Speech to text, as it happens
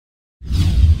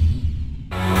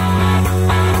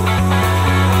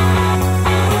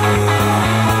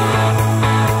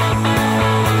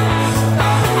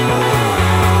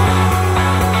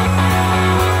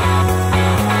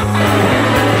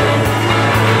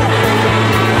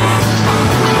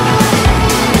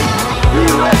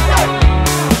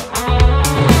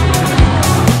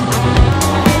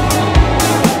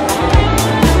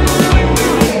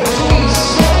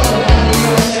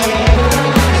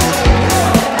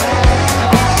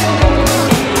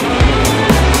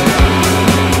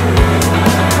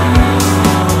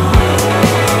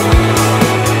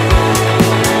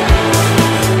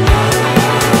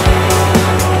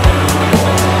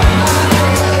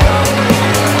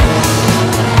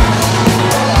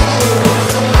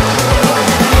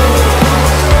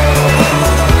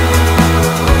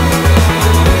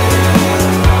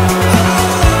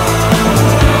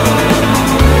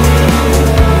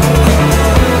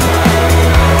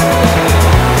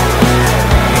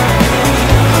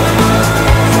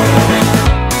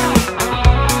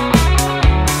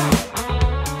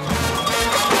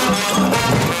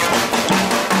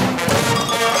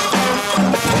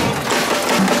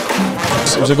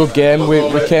was a good game.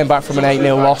 We came back from an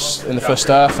 8-0 loss in the first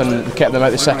half and we kept them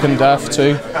out the second half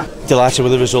too. Delighted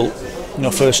with the result. You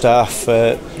know, first half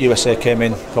USA came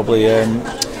in probably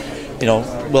you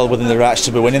know, well within the rights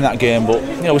to be winning that game, but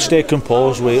you know, we stayed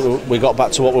composed. We got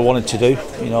back to what we wanted to do.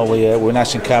 You know, we were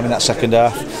nice and calm in that second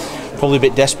half. Probably a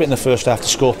bit desperate in the first half to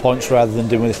score points rather than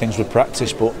doing the things we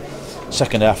practiced, but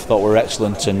second half I thought we were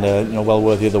excellent and you know, well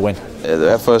worthy of the win.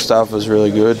 Our first half was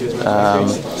really good. I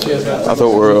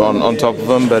thought we were on top of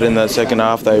them, but in the second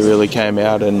half they really came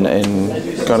out and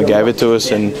kind of gave it to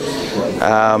us. And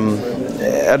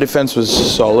our defence was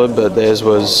solid, but theirs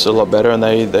was a lot better, and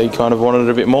they kind of wanted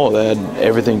a bit more. They had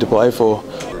everything to play for.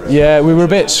 Yeah, we were a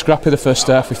bit scrappy the first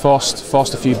half. We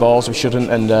forced a few balls we shouldn't,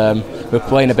 and we were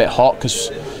playing a bit hot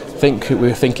because we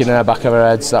were thinking in the back of our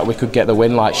heads that we could get the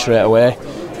win like straight away.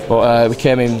 But we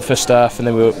came in first half and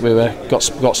then we got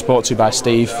spoke to by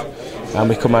Steve, and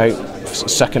we come out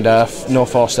second half, no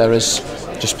forced errors,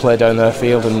 just play down their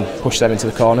field and push them into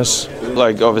the corners.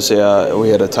 Like obviously we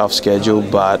had a tough schedule,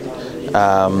 but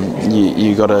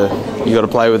you got to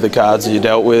play with the cards that you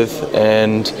dealt with,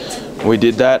 and we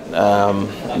did that.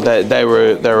 They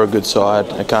were a good side.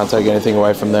 I can't take anything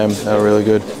away from them. They were really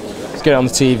good. Let's get it on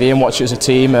the TV and watch it as a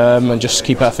team, and just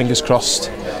keep our fingers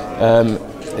crossed.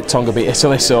 Tonga beat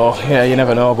Italy, so yeah, you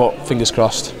never know, but fingers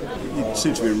crossed. You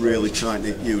seem to be a really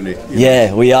tight-knit unit.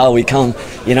 Yeah, we are. We come,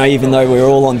 you know, even though we're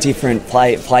all on different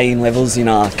playing levels in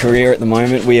our career at the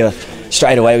moment, we are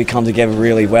straight away we come together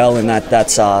really well, and that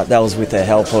was with the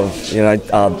help of, you know,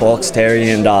 Box,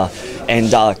 Terry, and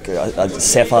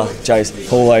Sefa, Joe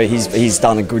Paulo. He's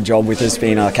done a good job with us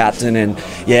being our captain, and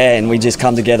yeah, and we just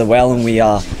come together well, and we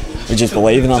just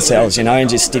believe in ourselves, you know, and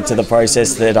just stick to the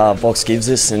process that Box gives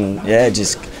us, and yeah,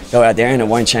 just go out there and it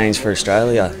won't change for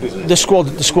Australia. The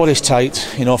squad is tight,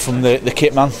 you know, from the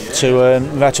kit man to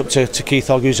right up to Keith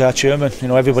Hogg, who's our chairman. You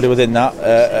know, everybody within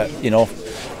that, you know,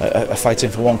 are fighting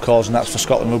for one cause, and that's for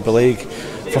Scotland Rugby League.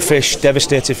 For Fish,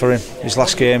 devastated for him. His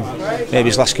last game, maybe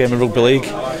his last game in Rugby League.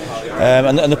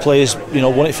 And the players, you know,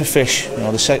 won it for Fish. You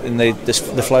know,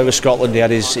 the Flower of Scotland, he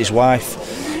had his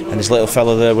wife and his little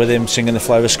fella there with him singing the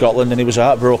Flower of Scotland, and he was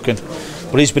heartbroken.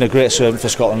 But he's been a great servant for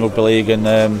Scotland Rugby League, and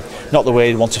not the way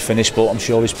he'd want to finish, but I'm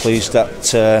sure he's pleased that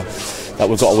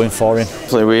we've got a win for him.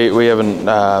 We haven't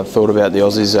thought about the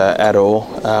Aussies at all.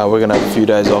 We're going to have a few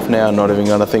days off now, not even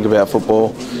going to think about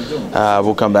football.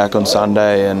 We'll come back on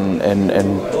Sunday and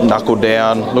knuckle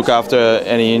down, look after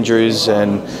any injuries,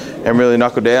 and really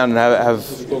knuckle down and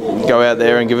go out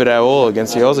there and give it our all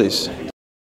against the Aussies.